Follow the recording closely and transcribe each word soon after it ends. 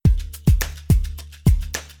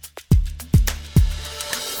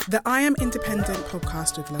The I Am Independent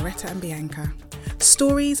podcast with Loretta and Bianca.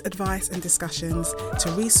 Stories, advice and discussions to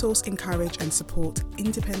resource, encourage and support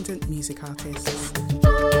independent music artists.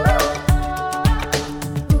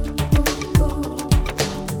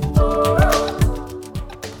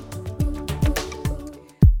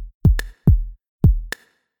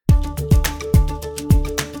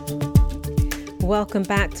 Welcome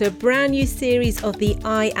back to a brand new series of the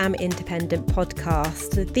I Am Independent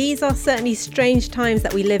podcast. These are certainly strange times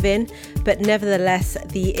that we live in, but nevertheless,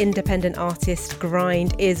 the independent artist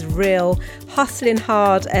grind is real, hustling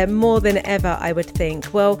hard more than ever, I would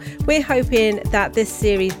think. Well, we're hoping that this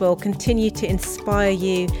series will continue to inspire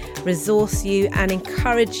you, resource you, and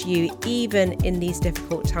encourage you even in these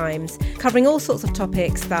difficult times, covering all sorts of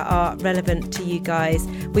topics that are relevant to you guys.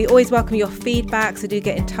 We always welcome your feedback, so do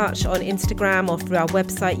get in touch on Instagram or through our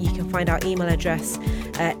website. You can find our email address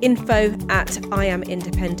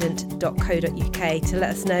info@iamindependent.co.uk to let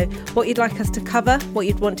us know what you'd like us to cover, what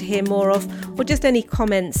you'd want to hear more of, or just any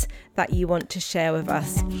comments that you want to share with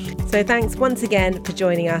us. So thanks once again for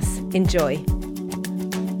joining us. Enjoy.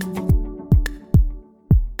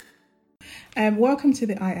 Welcome to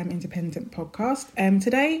the I Am Independent podcast.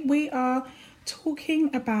 Today we are talking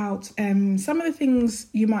about some of the things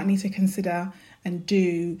you might need to consider and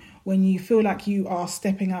do when you feel like you are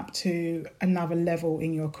stepping up to another level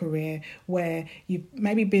in your career, where you've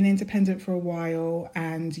maybe been independent for a while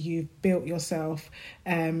and you've built yourself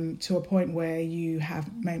to a point where you have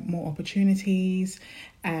more opportunities.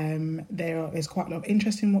 There's quite a lot of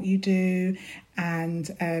interest in what you do,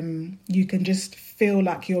 and you can just feel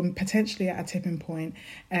like you're potentially at a tipping point.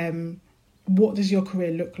 What does your career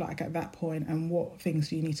look like at that point, and what things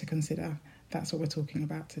do you need to consider? That's what we're talking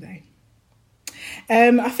about today.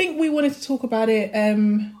 I think we wanted to talk about it.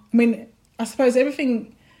 I suppose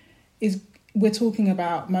everything we're talking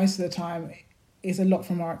about most of the time is a lot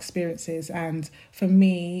from our experiences. And for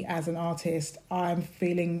me as an artist, I'm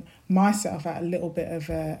feeling myself at a little bit of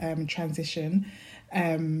a transition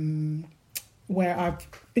where I've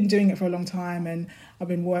been doing it for a long time and I've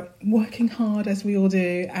been working hard, as we all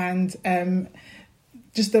do. And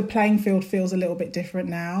just the playing field feels a little bit different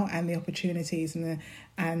now, and the opportunities and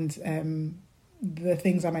the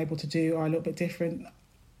things I'm able to do are a little bit different.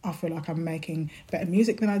 I feel like I'm making better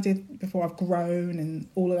music than I did before. I've grown and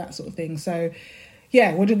all of that sort of thing. So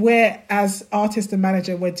yeah, we're as artist and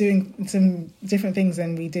manager, we're doing some different things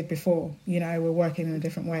than we did before. You know, we're working in a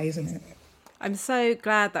different way, isn't it? I'm so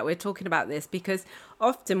glad that we're talking about this, because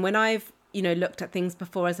often when I've, looked at things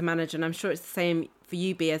before as a manager, and I'm sure it's the same for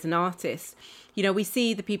you, B, as an artist, we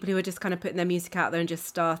see the people who are just kind of putting their music out there and just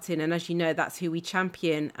starting. And as you know, that's who we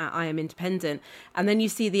champion at I Am Independent. And then you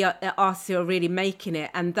see the artists who are really making it.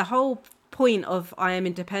 And the whole point of I Am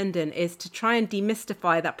Independent is to try and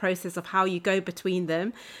demystify that process of how you go between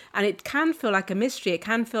them. And it can feel like a mystery. It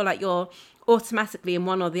can feel like you're automatically in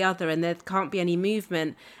one or the other and there can't be any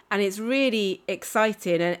movement. And it's really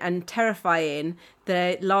exciting and terrifying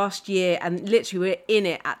the last year, and literally we're in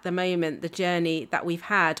it at the moment, the journey that we've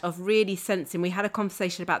had of really sensing. We had a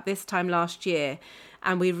conversation about this time last year,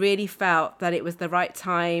 and we really felt that it was the right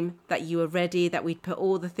time, that you were ready, that we'd put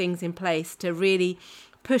all the things in place to really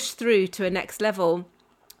push through to a next level.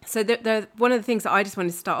 So one of the things that I just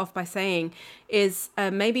wanted to start off by saying is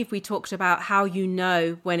maybe if we talked about how you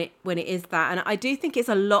know when it is that. And I do think it's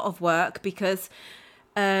a lot of work, because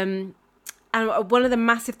and one of the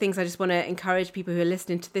massive things I just want to encourage people who are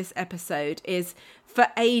listening to this episode is, for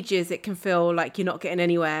ages it can feel like you're not getting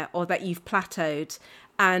anywhere, or that you've plateaued.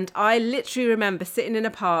 And I literally remember sitting in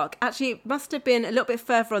a park. Actually, it must have been a little bit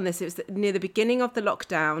further on this. It was near the beginning of the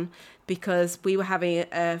lockdown, because we were having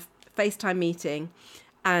a FaceTime meeting,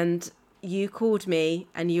 and you called me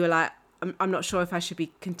and you were like, I'm not sure if I should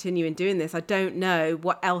be continuing doing this. I don't know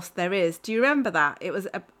what else there is. Do you remember that? It was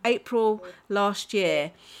April last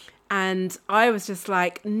year. And I was just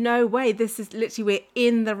like, no way, this is literally, we're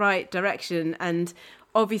in the right direction. And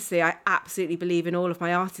obviously I absolutely believe in all of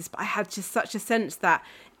my artists, but I had just such a sense that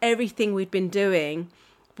everything we'd been doing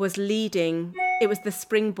was leading. It was the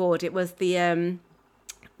springboard. It was the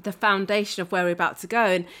foundation of where we're about to go.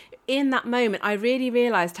 And in that moment, I really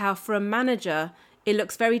realised how, for a manager, it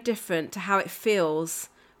looks very different to how it feels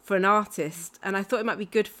for an artist. And I thought it might be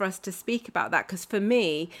good for us to speak about that, because for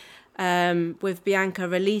me, with Bianca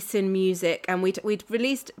releasing music, and we'd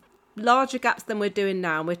released larger gaps than we're doing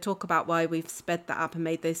now, and we'll talk about why we've sped that up and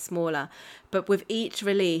made those smaller. But with each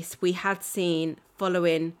release, we had seen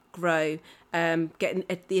following grow, getting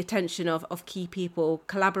the attention of key people,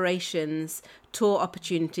 collaborations, tour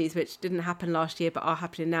opportunities, which didn't happen last year but are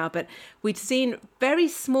happening now. But we'd seen very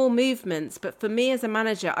small movements. But for me as a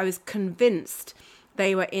manager, I was convinced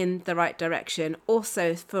they were in the right direction.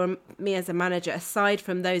 Also, for me as a manager, aside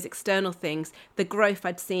from those external things, the growth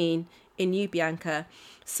I'd seen in you, Bianca.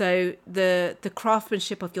 So the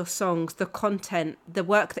craftsmanship of your songs, the content, the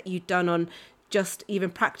work that you'd done on just even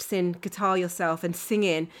practicing guitar yourself and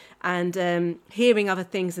singing and hearing other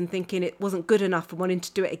things and thinking it wasn't good enough and wanting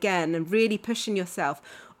to do it again and really pushing yourself.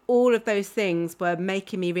 All of those things were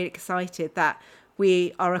making me really excited that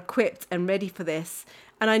we are equipped and ready for this.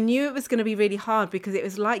 And I knew it was going to be really hard because it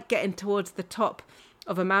was like getting towards the top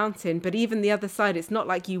of a mountain, but even the other side, it's not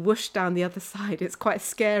like you whoosh down the other side. It's quite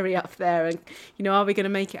scary up there, and are we going to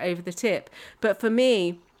make it over the tip? But for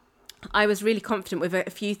me, I was really confident with a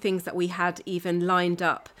few things that we had even lined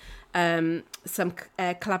up, some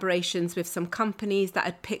collaborations with some companies that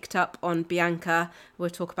had picked up on Bianca. We'll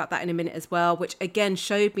talk about that in a minute as well, which again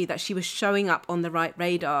showed me that she was showing up on the right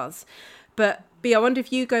radars. But B, I wonder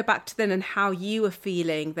if you go back to then and how you were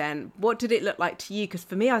feeling then. What did it look like to you? Because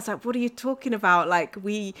for me, I was like, what are you talking about? Like,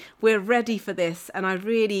 we're ready for this. And I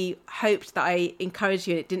really hoped that I encouraged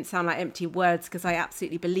you and it didn't sound like empty words because I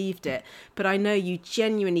absolutely believed it. But I know you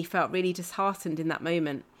genuinely felt really disheartened in that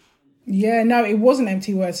moment. Yeah, no, it wasn't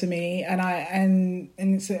empty words to me. And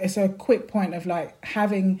it's a quick point of like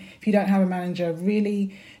having, if you don't have a manager,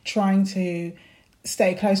 really trying to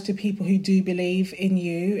stay close to people who do believe in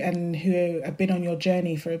you and who have been on your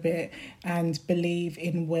journey for a bit and believe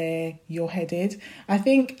in where you're headed. I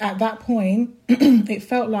think at that point, it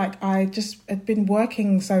felt like I just had been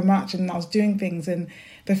working so much and I was doing things and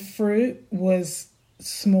the fruit was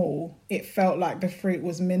small. It felt like the fruit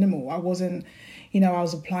was minimal. I wasn't, I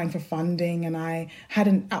was applying for funding and I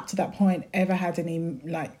hadn't up to that point ever had any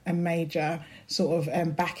like a major sort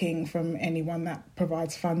of backing from anyone that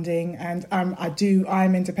provides funding. And I'm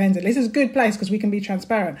independent. This is a good place because we can be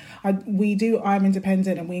transparent. I'm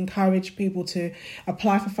independent and we encourage people to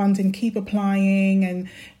apply for funding, keep applying and,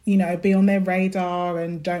 be on their radar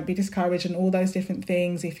and don't be discouraged and all those different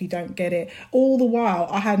things if you don't get it. All the while,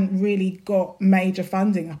 I hadn't really got major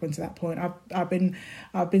funding up until that point. I've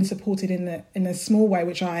been supported in a small way,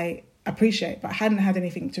 which I appreciate, but I hadn't had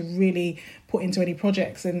anything to really put into any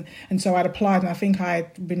projects. And so I'd applied and I think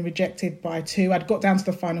I'd been rejected by 2. I'd got down to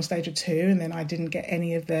the final stage of 2 and then I didn't get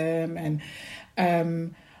any of them.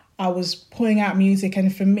 And I was putting out music.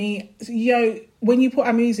 And for me, when you put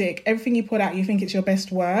out music, everything you put out, you think it's your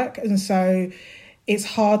best work. And so it's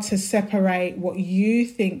hard to separate what you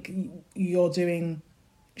think you're doing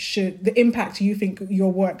the impact you think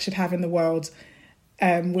your work should have in the world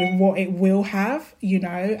with what it will have,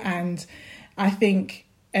 and I think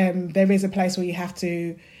there is a place where you have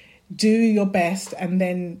to do your best and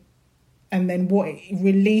then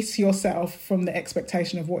release yourself from the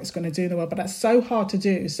expectation of what it's going to do in the world. But that's so hard to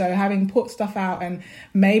do. So having put stuff out and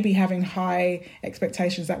maybe having high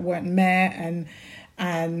expectations that weren't met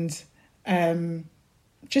and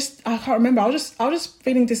just, I can't remember. I was just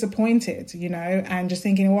feeling disappointed, and just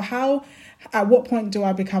thinking, well, at what point do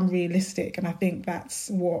I become realistic? And I think that's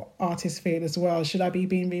what artists feel as well. Should I be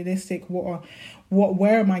being realistic?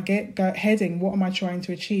 Where am I heading? What am I trying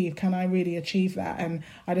to achieve? Can I really achieve that? And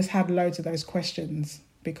I just had loads of those questions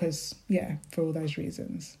because, for all those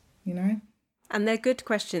reasons, And they're good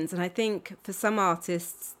questions. And I think for some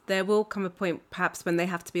artists, there will come a point perhaps when they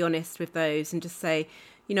have to be honest with those and just say,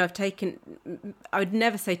 I would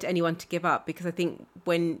never say to anyone to give up, because I think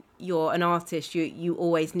when you're an artist, you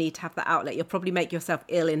always need to have that outlet. You'll probably make yourself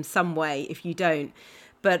ill in some way if you don't.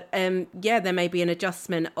 But there may be an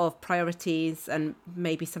adjustment of priorities and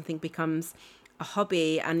maybe something becomes a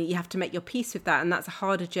hobby and you have to make your peace with that. And that's a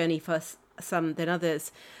harder journey for some than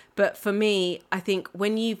others. But for me, I think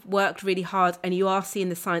when you've worked really hard and you are seeing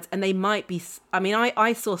the signs, and they might be,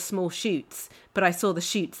 I saw small shoots, but I saw the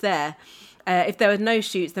shoots there. If there were no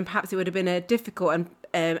shoots, then perhaps it would have been a difficult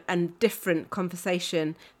and different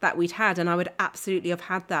conversation that we'd had. And I would absolutely have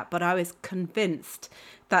had that. But I was convinced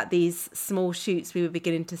that these small shoots we were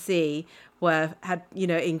beginning to see had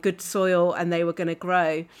in good soil and they were going to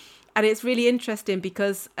grow. And it's really interesting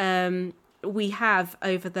because we have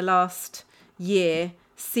over the last year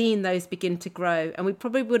seen those begin to grow, and we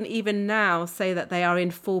probably wouldn't even now say that they are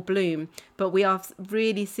in full bloom, but we are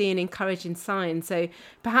really seeing encouraging signs. So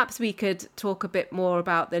perhaps we could talk a bit more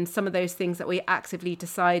about then some of those things that we actively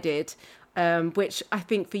decided, which I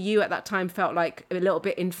think for you at that time felt like a little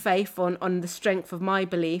bit in faith on the strength of my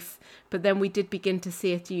belief, but then we did begin to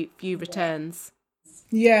see a few returns.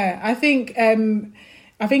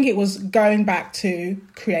 I think it was going back to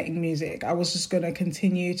creating music. I was just going to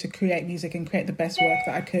continue to create music and create the best work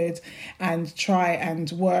that I could and try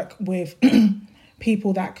and work with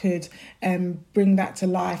people that could bring that to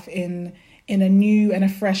life in in a new and a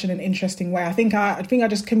fresh and an interesting way. I think I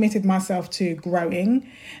just committed myself to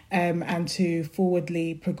growing and to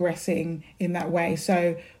forwardly progressing in that way.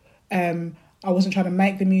 So I wasn't trying to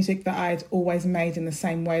make the music that I'd always made in the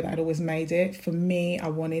same way that I'd always made it. For me, I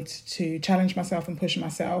wanted to challenge myself and push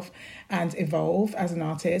myself and evolve as an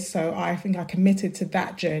artist. So I think I committed to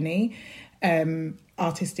that journey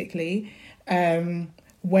artistically.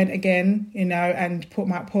 Went again, and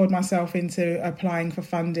poured myself into applying for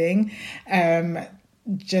funding.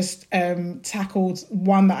 Tackled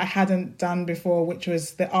one that I hadn't done before, which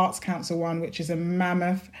was the Arts Council one, which is a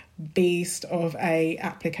mammoth beast of a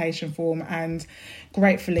application form, and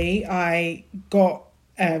gratefully I got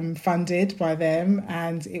funded by them,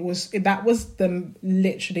 and that was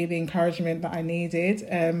literally the encouragement that I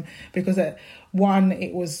needed, because it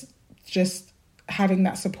was just having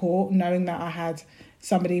that support, knowing that I had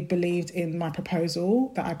somebody believed in my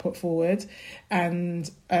proposal that I put forward, and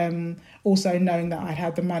also knowing that I'd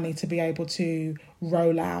had the money to be able to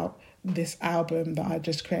roll out this album that I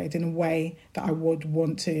just created in a way that I would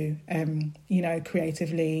want to,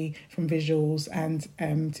 creatively, from visuals,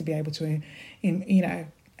 and to be able to,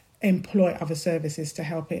 employ other services to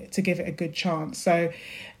help it, to give it a good chance. So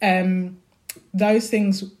those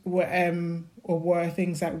things were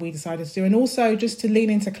things that we decided to do, and also just to lean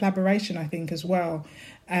into collaboration, I think, as well.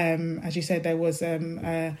 As you said, there was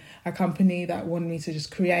a company that wanted me to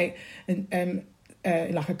just create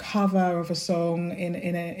like a cover of a song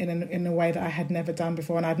in a way that I had never done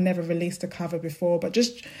before, and I'd never released a cover before. But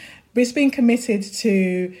just being committed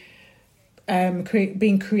to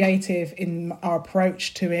being creative in our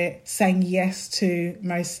approach to it, saying yes to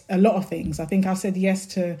a lot of things. I think I said yes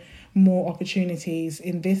to more opportunities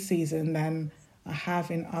in this season than I have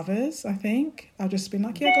in others. I think I've just been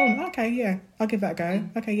like, yeah, go on, okay, yeah, I'll give that a go,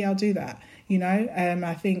 okay, yeah, I'll do that,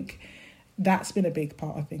 I think that's been a big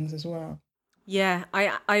part of things as well. Yeah,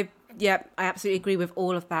 I absolutely agree with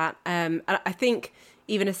all of that. I think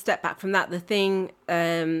even a step back from that, the thing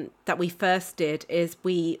that we first did is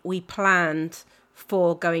we planned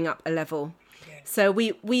for going up a level. So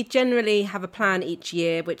we generally have a plan each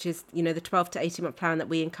year, which is, the 12 to 18 month plan that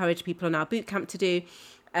we encourage people on our bootcamp to do.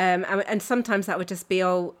 And sometimes that would just be,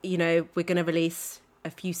 we're going to release a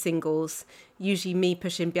few singles, usually me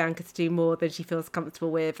pushing Bianca to do more than she feels comfortable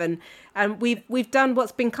with. And we've done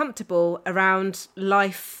what's been comfortable around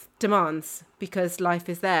life demands, because life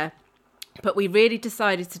is there. But we really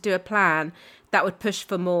decided to do a plan that would push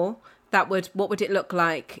for more. What would it look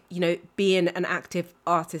like, being an active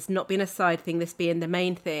artist, not being a side thing, this being the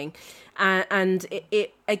main thing. And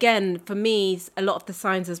it again, for me, a lot of the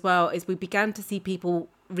signs as well is we began to see people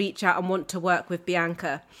reach out and want to work with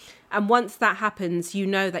Bianca. And once that happens,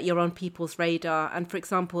 that you're on people's radar. And for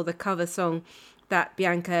example, the cover song that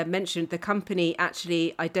Bianca mentioned, the company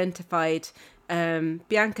actually identified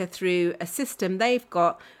Bianca through a system they've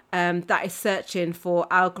got that is searching for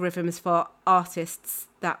algorithms for artists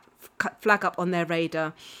that flag up on their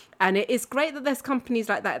radar. And it is great that there's companies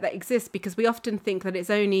like that exist, because we often think that it's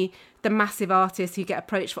only the massive artists who get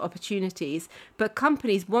approached for opportunities, but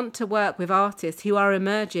companies want to work with artists who are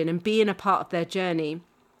emerging and being a part of their journey.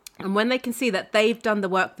 And when they can see that they've done the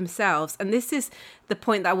work themselves, and this is the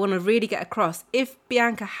point that I want to really get across, if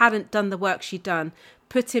Bianca hadn't done the work she'd done,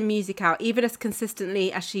 putting music out, even as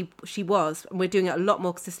consistently as she was, and we're doing it a lot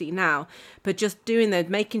more consistently now, but just doing that,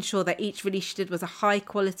 making sure that each release she did was a high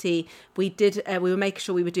quality. We were making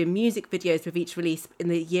sure we were doing music videos with each release in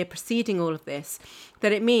the year preceding all of this.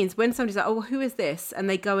 That it means when somebody's like, oh, who is this? And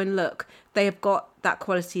they go and look, they have got that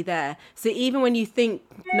quality there. So even when you think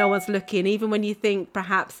no one's looking, even when you think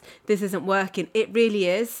perhaps this isn't working, it really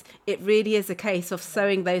is. It really is a case of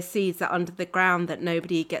sowing those seeds that are under the ground that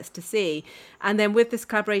nobody gets to see. And then with this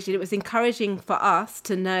collaboration, it was encouraging for us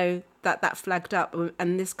to know that flagged up,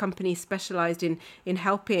 and this company specialised in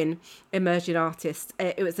helping emerging artists.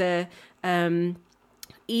 It was a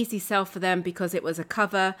easy sell for them because it was a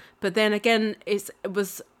cover, but then again it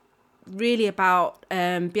was really about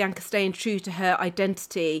Bianca staying true to her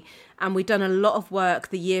identity, and we'd done a lot of work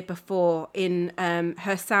the year before in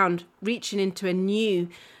her sound reaching into a new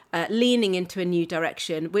leaning into a new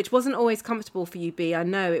direction, which wasn't always comfortable for you, B. I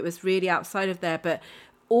know it was really outside of there, but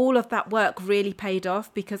all of that work really paid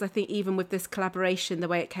off, because I think even with this collaboration, the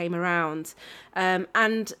way it came around,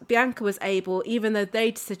 and Bianca was able, even though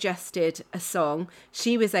they'd suggested a song,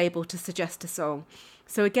 she was able to suggest a song.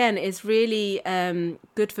 So again, it's really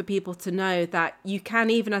good for people to know that you can,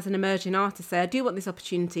 even as an emerging artist, say, I do want this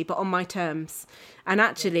opportunity, but on my terms. And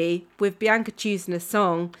actually, with Bianca choosing a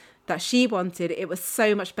song that she wanted, it was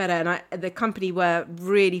so much better. And the company were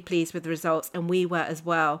really pleased with the results, and we were as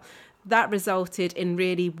well. that resulted in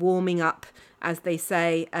really warming up, as they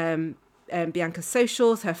say, Bianca's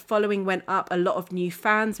socials. Her following went up. A lot of new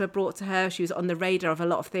fans were brought to her. She was on the radar of a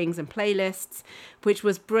lot of things and playlists, which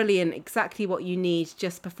was brilliant. Exactly what you need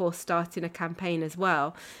just before starting a campaign as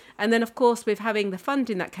well. And then, of course, with having the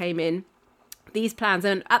funding that came in, these plans,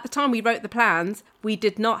 and at the time we wrote the plans, we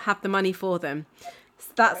did not have the money for them.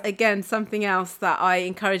 So that's, again, something else that I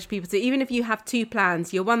encourage people to, even if you have two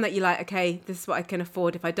plans, your one that you're like, okay, this is what I can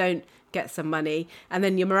afford if I don't get some money, and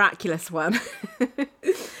then your miraculous one.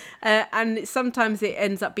 And sometimes it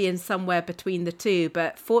ends up being somewhere between the two.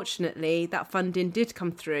 But fortunately, that funding did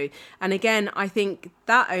come through. And again, I think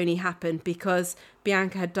that only happened because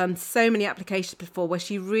Bianca had done so many applications before where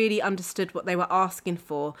she really understood what they were asking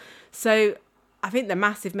for. So I think the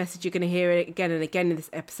massive message you're going to hear again and again in this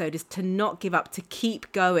episode is to not give up, to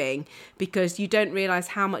keep going, because you don't realise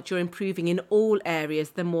how much you're improving in all areas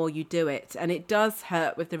the more you do it. And it does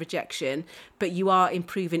hurt with the rejection, but you are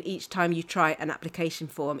improving each time you try an application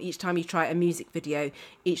form, each time you try a music video,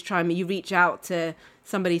 each time you reach out to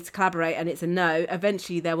somebody to collaborate and it's a no,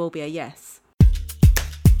 eventually there will be a yes.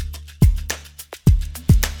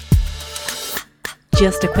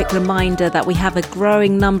 Just a quick reminder that we have a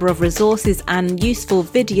growing number of resources and useful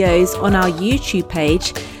videos on our YouTube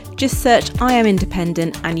page. Just search I Am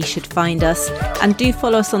Independent and you should find us. And do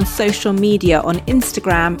follow us on social media on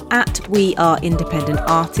Instagram at We Are Independent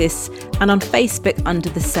Artists and on Facebook under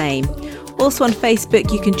the same. Also on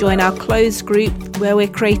Facebook, you can join our closed group where we're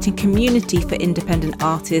creating community for independent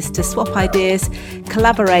artists to swap ideas,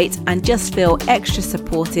 collaborate and just feel extra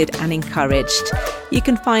supported and encouraged. You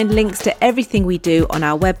can find links to everything we do on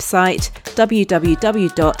our website,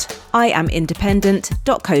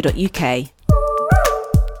 www.iamindependent.co.uk.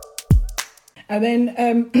 And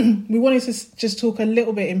then we wanted to just talk a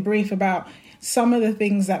little bit in brief about some of the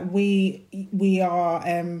things that we are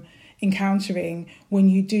encountering when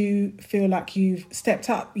you do feel like you've stepped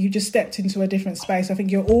up, you just stepped into a different space. I think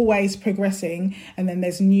you're always progressing, and then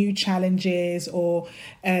there's new challenges or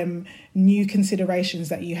new considerations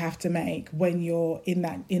that you have to make when you're in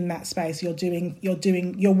that space.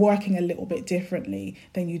 You're working a little bit differently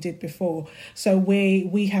than you did before. So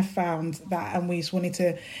we have found that, and we just wanted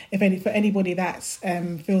to, for anybody that's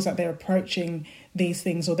feels like they're approaching these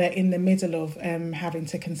things or they're in the middle of having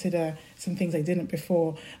to consider some things they didn't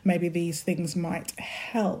before, maybe these things might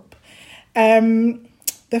help.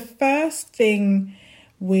 The first thing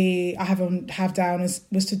I have down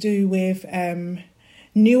was to do with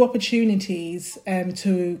new opportunities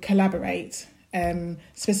to collaborate,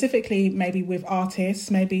 specifically maybe with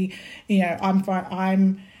artists. Maybe, I've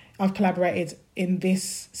collaborated in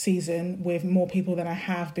this season with more people than I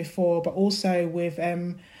have before, but also with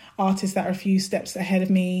artists that are a few steps ahead of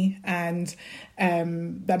me, and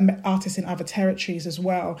artists in other territories as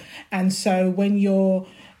well. And so when you're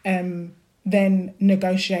then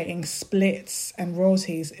negotiating splits and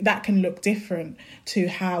royalties, that can look different to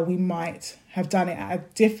how we might have done it at a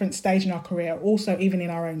different stage in our career, also even in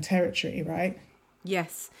our own territory, right?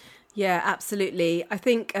 Yes. Yeah, absolutely. I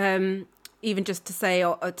think even just to say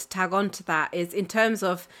or to tag on to that is in terms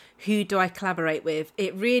of who do I collaborate with,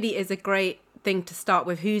 it really is a great thing to start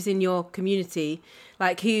with who's in your community,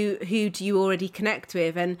 like who do you already connect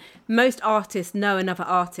with. And most artists know another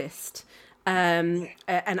artist and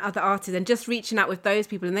other artists, and just reaching out with those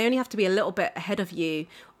people, and they only have to be a little bit ahead of you,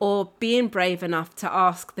 or being brave enough to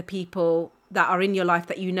ask the people that are in your life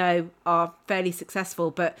that you know are fairly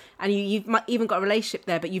successful, and you've even got a relationship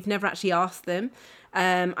there, but you've never actually asked them.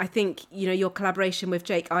 I think, your collaboration with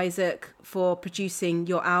Jake Isaac for producing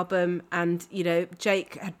your album, and,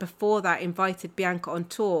 Jake had before that invited Bianca on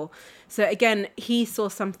tour. So again, he saw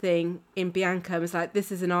something in Bianca and was like, this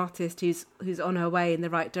is an artist who's on her way in the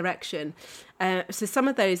right direction. So some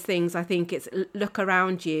of those things, I think it's look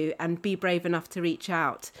around you and be brave enough to reach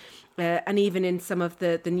out. And even in some of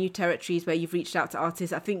the new territories where you've reached out to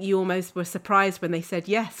artists, I think you almost were surprised when they said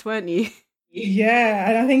yes, weren't you? Yeah,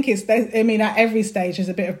 and I think at every stage there's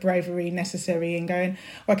a bit of bravery necessary in going,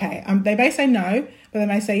 okay, they may say no, but they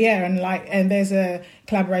may say yeah, and there's a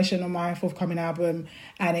collaboration on my forthcoming album,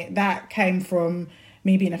 and that came from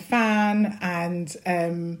me being a fan, and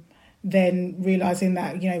then realising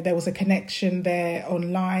that, there was a connection there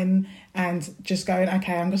online, and just going,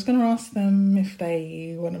 okay, I'm just going to ask them if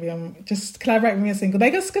they want to be on, just collaborate with me a single.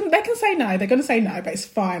 They can say no, they're going to say no, but it's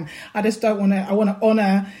fine. I just don't want to, I want to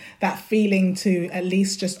honour that feeling to at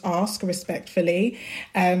least just ask respectfully.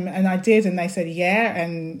 And I did, and they said yeah,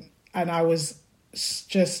 and I was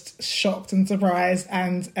just shocked and surprised,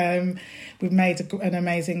 and we've made an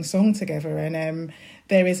amazing song together, and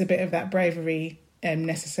there is a bit of that bravery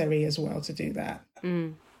necessary as well to do that.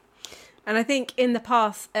 And I think in the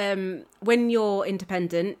past, when you're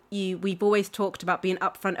independent, we've always talked about being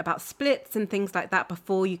upfront about splits and things like that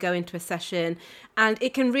before you go into a session. And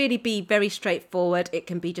it can really be very straightforward. It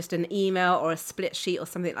can be just an email or a split sheet or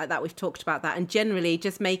something like that. We've talked about that. And generally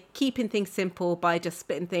just keeping things simple by just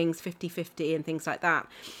splitting things 50-50 and things like that.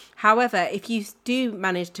 However, if you do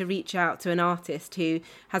manage to reach out to an artist who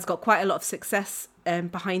has got quite a lot of success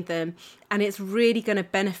behind them, and it's really going to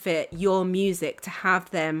benefit your music to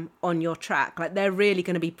have them on your track, like they're really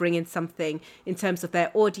going to be bringing something in terms of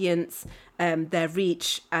their audience, their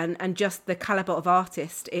reach, and just the caliber of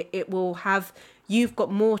artist, it will have, you've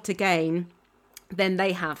got more to gain than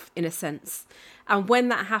they have, in a sense. And when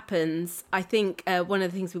that happens, I think one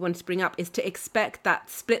of the things we wanted to bring up is to expect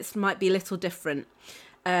that splits might be a little different.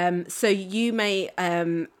 So you may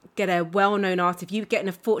get a well-known artist. If you get in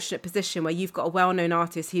a fortunate position where you've got a well-known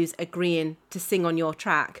artist who's agreeing to sing on your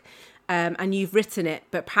track, and you've written it,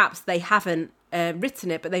 but perhaps they haven't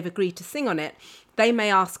written it, but they've agreed to sing on it, they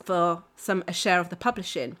may ask for a share of the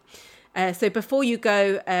publishing. So before you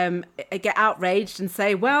go get outraged and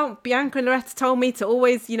say, well, Bianca and Loretta told me to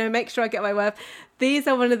always, make sure I get my worth. These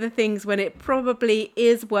are one of the things when it probably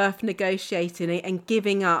is worth negotiating and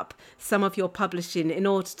giving up some of your publishing in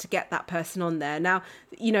order to get that person on there. Now,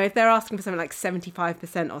 if they're asking for something like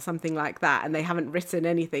 75% or something like that and they haven't written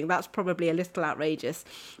anything, that's probably a little outrageous.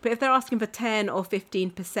 But if they're asking for 10 or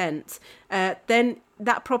 15%, then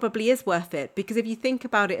that probably is worth it. Because if you think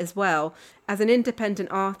about it as well, as an independent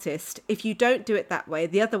artist, if you don't do it that way,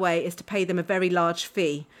 the other way is to pay them a very large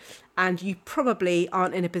fee. And you probably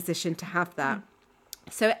aren't in a position to have that.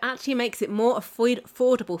 So it actually makes it more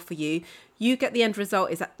affordable for you. You get the end result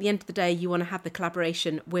is at the end of the day, you want to have the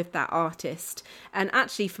collaboration with that artist. And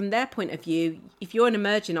actually from their point of view, if you're an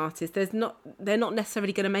emerging artist, they're not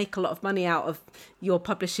necessarily going to make a lot of money out of your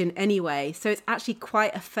publishing anyway. So it's actually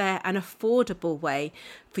quite a fair and affordable way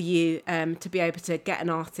for you to be able to get an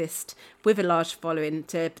artist with a large following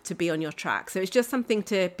to be on your track. So it's just something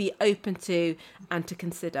to be open to and to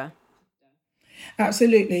consider.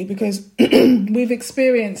 Absolutely, because we've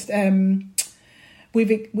experienced,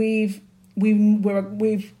 we've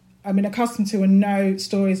accustomed to and know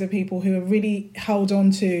stories of people who have really held on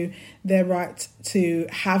to their right to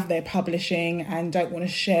have their publishing and don't want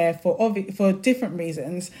to share for different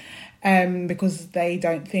reasons, because they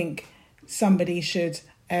don't think somebody should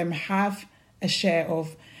have a share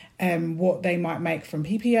of what they might make from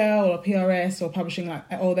PPL or PRS or publishing,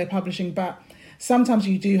 or their publishing, but sometimes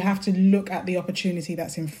you do have to look at the opportunity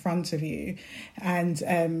that's in front of you, and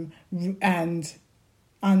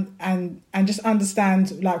just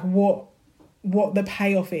understand like what the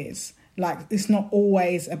payoff is. Like, it's not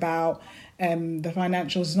always about the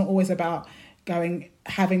financials. It's not always about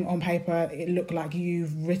having on paper it look like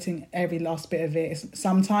you've written every last bit of it. It's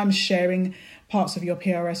sometimes sharing parts of your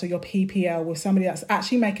PRS or your PPL with somebody that's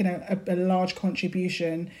actually making a large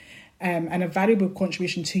contribution, and a valuable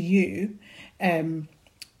contribution to you, and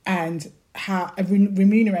how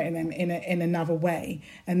remunerating them in another way.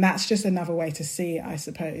 And that's just another way to see it, I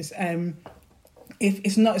suppose. If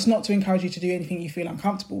it's not to encourage you to do anything you feel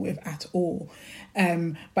uncomfortable with at all,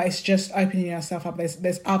 but it's just opening yourself up.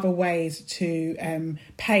 There's other ways to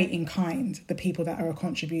pay in kind the people that are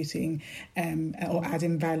contributing or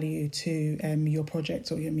adding value to your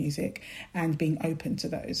project or your music, and being open to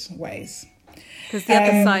those ways. Because the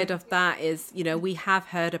other side of that is, we have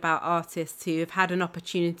heard about artists who have had an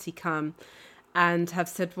opportunity come and have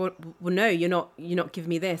said, well, no, you're not giving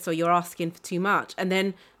me this, or you're asking for too much. And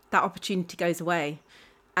then that opportunity goes away,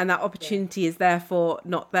 and that opportunity is therefore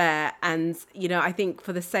not there. And, I think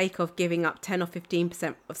for the sake of giving up 10 or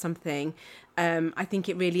 15% of something, I think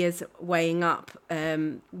it really is weighing up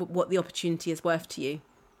what the opportunity is worth to you.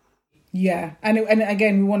 Yeah, and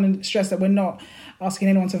again, we want to stress that we're not asking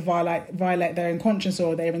anyone to violate their conscience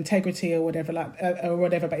or their integrity or whatever,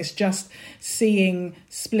 but it's just seeing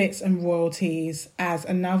splits and royalties as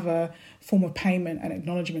another form of payment and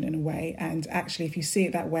acknowledgement in a way. And actually, if you see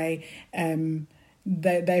it that way,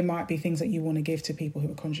 they might be things that you want to give to people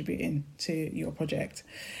who are contributing to your project.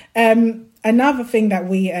 Another thing that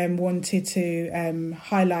we wanted to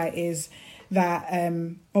highlight is that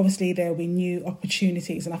obviously there will be new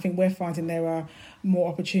opportunities, and I think we're finding there are more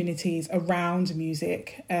opportunities around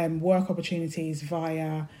music, work opportunities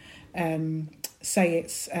via, say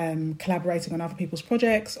it's collaborating on other people's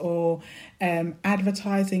projects, or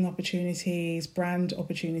advertising opportunities, brand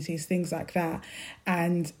opportunities, things like that.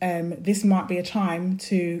 And this might be a time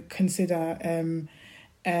to consider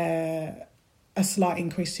a slight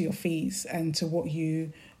increase to your fees and to what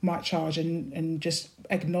you might charge, and just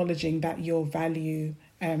acknowledging that your value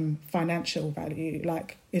financial value,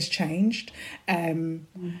 like it's changed. And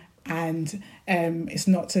it's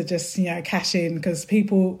not to just, you know, cash in, because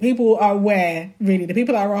people are aware, really. The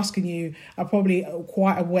people that are asking you are probably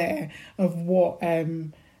quite aware of what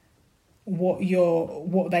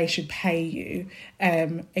they should pay you,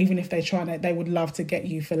 even if they would love to get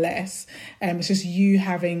you for less. It's just you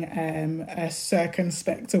having a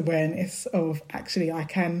circumspect awareness of, actually, I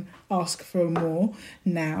can ask for more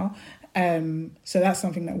now. So that's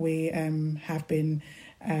something that we have been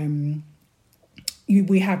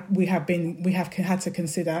we have had to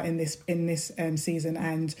consider in this season,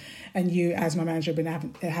 and you as my manager been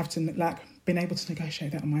able to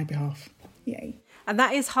negotiate that on my behalf. Yay. And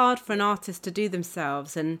that is hard for an artist to do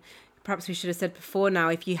themselves. And perhaps we should have said before now,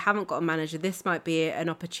 if you haven't got a manager, this might be an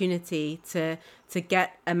opportunity to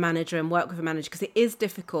get a manager and work with a manager, because it is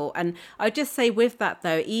difficult. And I'd just say with that,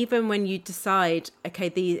 though, even when you decide,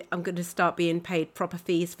 okay, I'm going to start being paid proper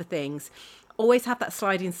fees for things, always have that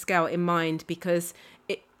sliding scale in mind, because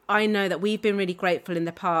I know that we've been really grateful in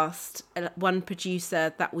the past. One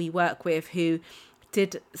producer that we work with who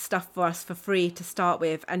did stuff for us for free to start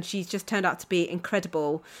with, and she's just turned out to be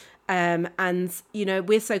incredible. And, you know,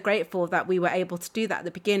 we're so grateful that we were able to do that at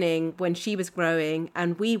the beginning when she was growing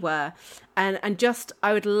and we were. And just,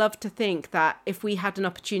 I would love to think that if we had an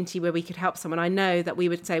opportunity where we could help someone, I know that we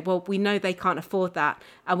would say, well, we know they can't afford that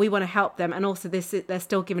and we want to help them. And also they're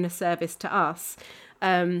still giving a service to us.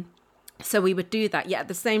 So we would do that. Yet at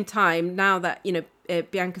the same time, now that, you know,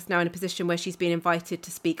 Bianca's now in a position where she's been invited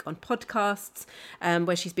to speak on podcasts,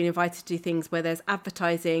 where she's been invited to do things where there's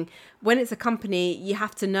advertising. When it's a company, you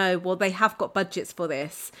have to know, well, they have got budgets for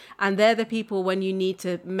this. And they're the people when you need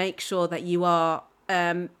to make sure that you are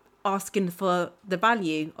asking for the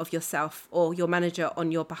value of yourself or your manager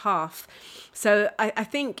on your behalf. So I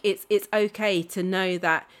think it's okay to know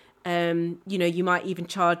that, you know, you might even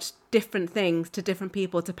charge different things to different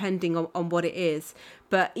people depending on what it is.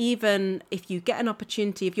 But even if you get an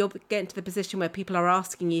opportunity, if you're getting to the position where people are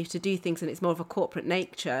asking you to do things and it's more of a corporate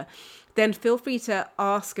nature, then feel free to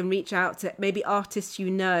ask and reach out to maybe artists you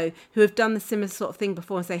know who have done the similar sort of thing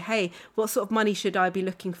before and say, hey, what sort of money should I be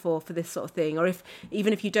looking for this sort of thing? Or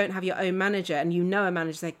even if you don't have your own manager and you know a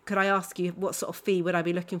manager, say, could I ask you what sort of fee would I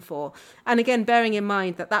be looking for? And again, bearing in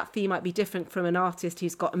mind that fee might be different from an artist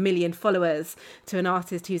who's got 1 million followers to an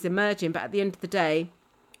artist who's emerging. But at the end of the day,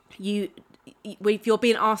 if you're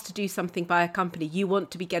being asked to do something by a company, you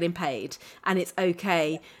want to be getting paid, and it's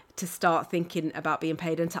okay to start thinking about being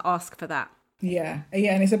paid and to ask for that. Yeah,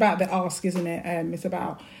 and it's about the ask, isn't it? It's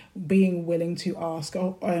about being willing to ask.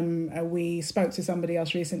 We spoke to somebody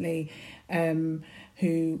else recently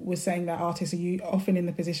who was saying that artists are often in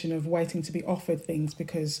the position of waiting to be offered things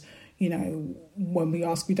because, you know, when we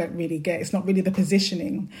ask, we don't really get. It's not really the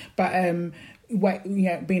positioning, but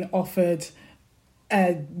being offered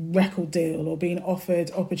a record deal or being offered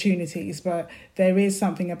opportunities. But there is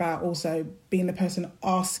something about also being the person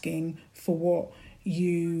asking for what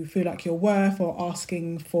you feel like you're worth, or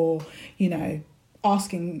asking for, you know,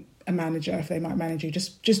 asking a manager if they might manage you.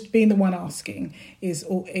 Just being the one asking is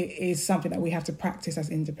something that we have to practice as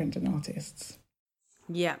independent artists.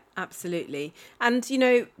 Yeah, absolutely. And, you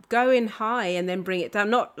know, going high and then bring it down,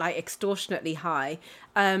 not like extortionately high,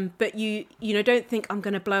 but you know, don't think I'm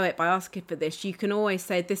going to blow it by asking for this. You can always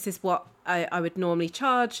say, this is what I would normally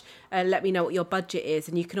charge. Let me know what your budget is.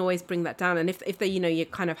 And you can always bring that down. And if they, you know, you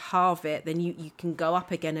kind of halve it, then you can go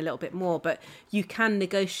up again a little bit more. But you can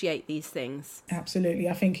negotiate these things. Absolutely.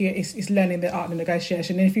 I think it's learning the art of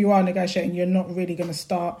negotiation. And if you are negotiating, you're not really going to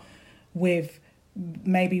start with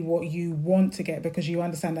maybe what you want to get, because you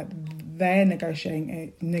understand that they're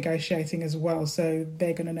negotiating as well, so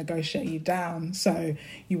they're going to negotiate you down. So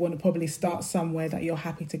you want to probably start somewhere that you're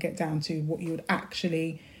happy to get down to what you would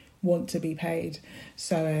actually want to be paid.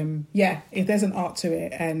 So if there's an art to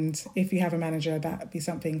it, and if you have a manager, that'd be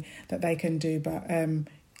something that they can do. But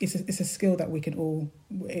it's a skill that we can all,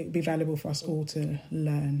 it'd be valuable for us all to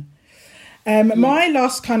learn. My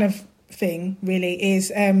last kind of thing really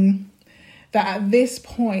is that at this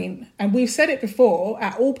point, and we've said it before,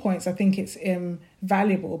 at all points I think it's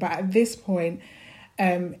valuable, but at this point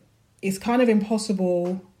it's kind of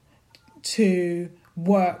impossible to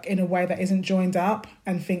work in a way that isn't joined up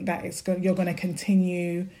and think that you're going to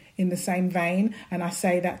continue in the same vein. And I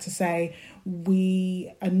say that to say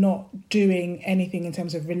we are not doing anything in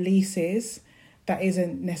terms of releases that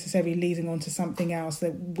isn't necessarily leading on to something else.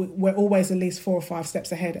 That we're always at least 4 or 5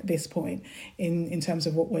 steps ahead at this point in terms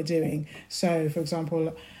of what we're doing. So, for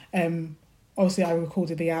example, obviously I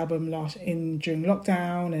recorded the album during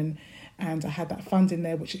lockdown, and I had that funding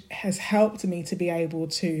there, which has helped me to be able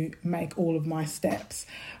to make all of my steps.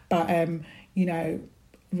 But,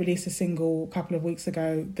 released a single a couple of weeks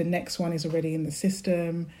ago. The next one is already in the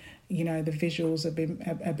system. The visuals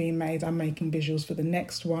are being made. I'm making visuals for the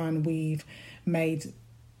next one. We've made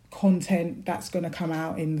content that's going to come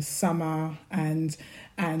out in the summer, and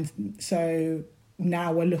so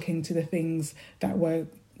now we're looking to the things that we're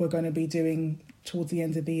going to be doing towards the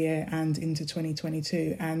end of the year and into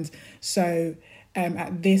 2022. And so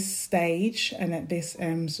at this stage, and at this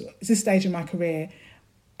stage in my career,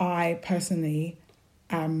 I personally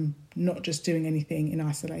am not just doing anything in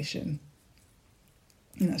isolation.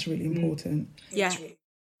 And that's really important. Yeah.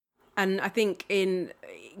 And I think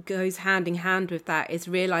goes hand in hand with that is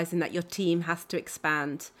realising that your team has to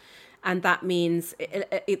expand. And that means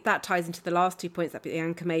that ties into the last 2 points that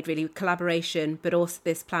Bianca made, really, collaboration, but also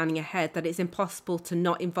this planning ahead, that it's impossible to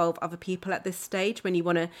not involve other people at this stage when you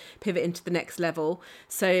want to pivot into the next level.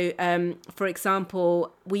 So, for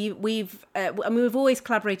example, we've always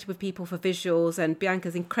collaborated with people for visuals, and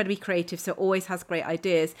Bianca's incredibly creative, so always has great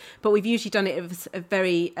ideas. But we've usually done it with a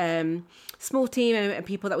very small team and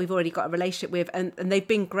people that we've already got a relationship with, and they've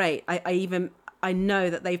been great. I know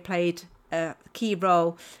that they've played a key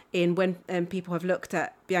role in when people have looked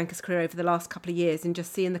at Bianca's career over the last couple of years and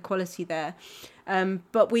just seeing the quality there.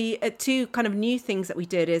 But we two kind of new things that we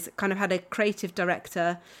did is kind of had a creative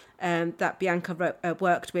director that Bianca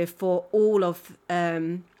worked with for all of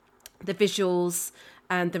the visuals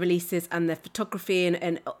and the releases and the photography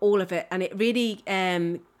and all of it, and it really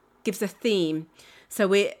gives a theme. So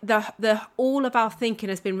all of our thinking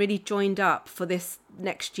has been really joined up for this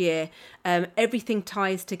next year. Everything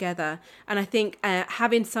ties together. And I think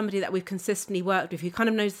having somebody that we've consistently worked with who kind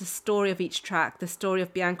of knows the story of each track, the story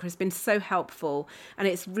of Bianca, has been so helpful. And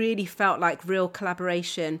it's really felt like real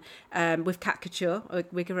collaboration with Cat Couture.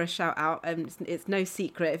 We give her a shout out. It's no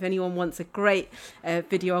secret. If anyone wants a great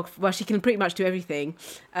videographer, well, she can pretty much do everything.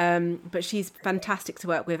 But she's fantastic to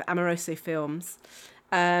work with, Amoroso Films.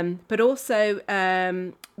 But also,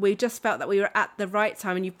 we just felt that we were at the right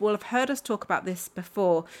time, and you will have heard us talk about this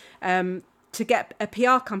before, to get a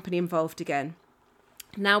PR company involved again.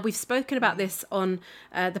 Now, we've spoken about this on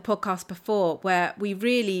the podcast before, where we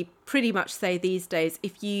really pretty much say these days,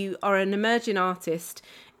 if you are an emerging artist,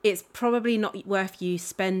 it's probably not worth you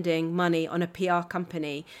spending money on a PR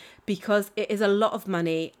company, because it is a lot of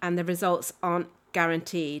money and the results aren't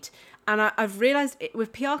guaranteed. And I've realised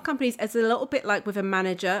with PR companies, it's a little bit like with a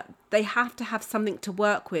manager. They have to have something to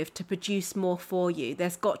work with to produce more for you.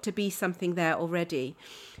 There's got to be something there already.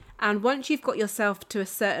 And once you've got yourself to a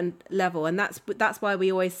certain level, and that's why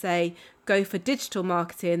we always say go for digital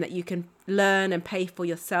marketing that you can learn and pay for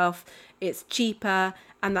yourself. It's cheaper,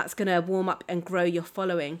 and that's going to warm up and grow your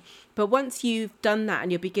following. But once you've done that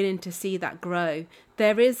and you're beginning to see that grow,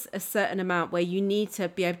 there is a certain amount where you need to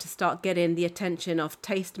be able to start getting the attention of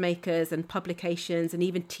tastemakers and publications and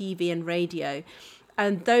even TV and radio.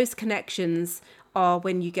 And those connections are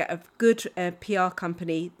when you get a good PR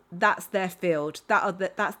company, that's their field,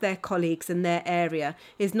 that's their colleagues and their area,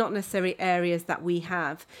 is not necessarily areas that we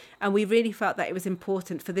have. And we really felt that it was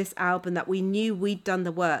important for this album that we knew we'd done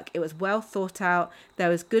the work. It was well thought out, there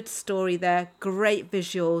was good story there, great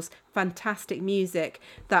visuals, fantastic music,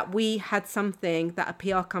 that we had something that a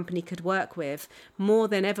PR company could work with more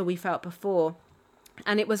than ever we felt before.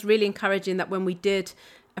 And it was really encouraging that when we did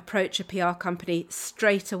approach a PR company,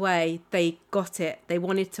 straight away they got it. They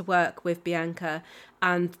wanted to work with Bianca,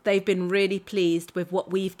 and they've been really pleased with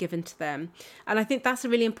what we've given to them. And I think that's a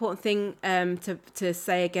really important thing to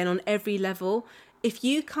say again on every level. If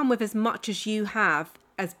you come with as much as you have,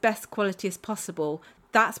 as best quality as possible,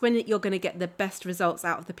 that's when you're going to get the best results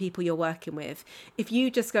out of the people you're working with. If you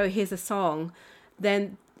just go, here's a song,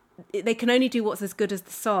 then they can only do what's as good as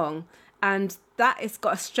the song. And that has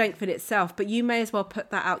got a strength in itself, but you may as well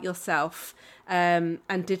put that out yourself and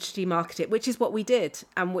digitally market it, which is what we did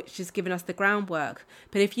and which has given us the groundwork.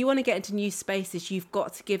 But if you want to get into new spaces, you've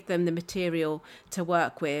got to give them the material to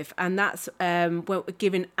work with. And that's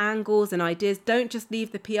giving angles and ideas. Don't just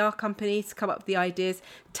leave the PR company to come up with the ideas.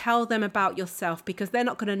 Tell them about yourself, because they're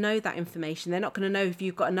not going to know that information. They're not going to know if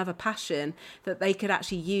you've got another passion that they could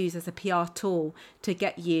actually use as a PR tool to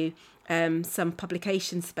get you some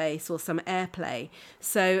publication space or some airplay.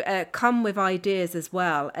 So come with ideas as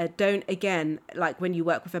well. Don't, again, like when you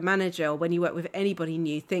work with a manager or when you work with anybody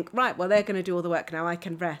new, think, right, well, they're going to do all the work now, I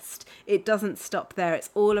can rest. It doesn't stop there. It's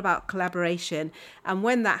all about collaboration. And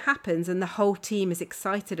when that happens and the whole team is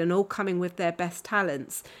excited and all coming with their best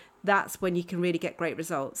talents, that's when you can really get great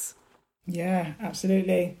results. Yeah,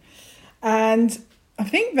 absolutely. And I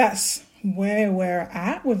think that's where we're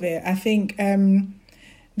at with it. I think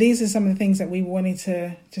these are some of the things that we wanted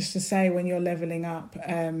to say when you're leveling up.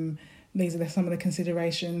 These are some of the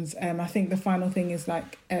considerations. I think the final thing is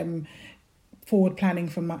like forward planning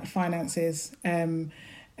for finances.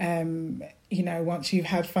 Once you've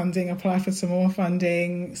had funding, apply for some more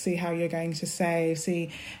funding, see how you're going to save,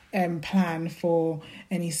 plan for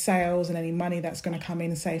any sales and any money that's going to come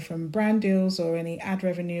in, say from brand deals or any ad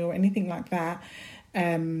revenue or anything like that.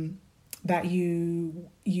 That you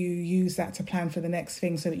use that to plan for the next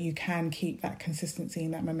thing so that you can keep that consistency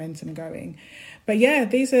and that momentum going. But yeah,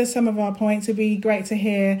 these are some of our points. It'd be great to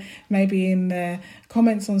hear maybe in the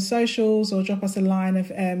comments on socials, or drop us a line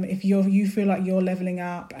of if you feel like you're leveling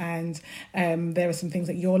up and there are some things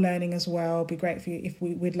that you're learning as well. It'd be great for you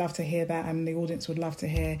we'd love to hear that, and the audience would love to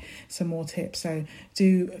hear some more tips. So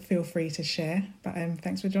do feel free to share. But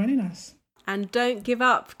thanks for joining us. And don't give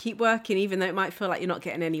up. Keep working, even though it might feel like you're not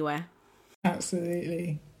getting anywhere.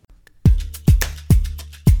 Absolutely.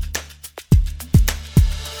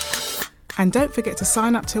 And don't forget to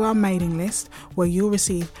sign up to our mailing list, where you'll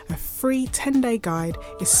receive a free 10-day guide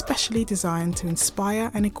especially designed to inspire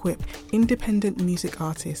and equip independent music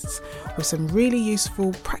artists with some really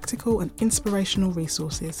useful, practical and inspirational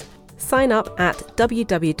resources. Sign up at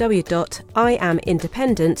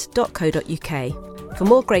www.iamindependent.co.uk. For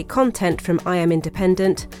more great content from I Am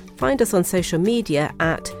Independent, find us on social media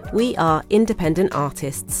at We Are Independent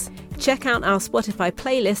Artists. Check out our Spotify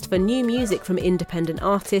playlist for new music from independent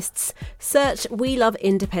artists. Search We Love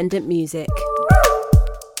Independent Music.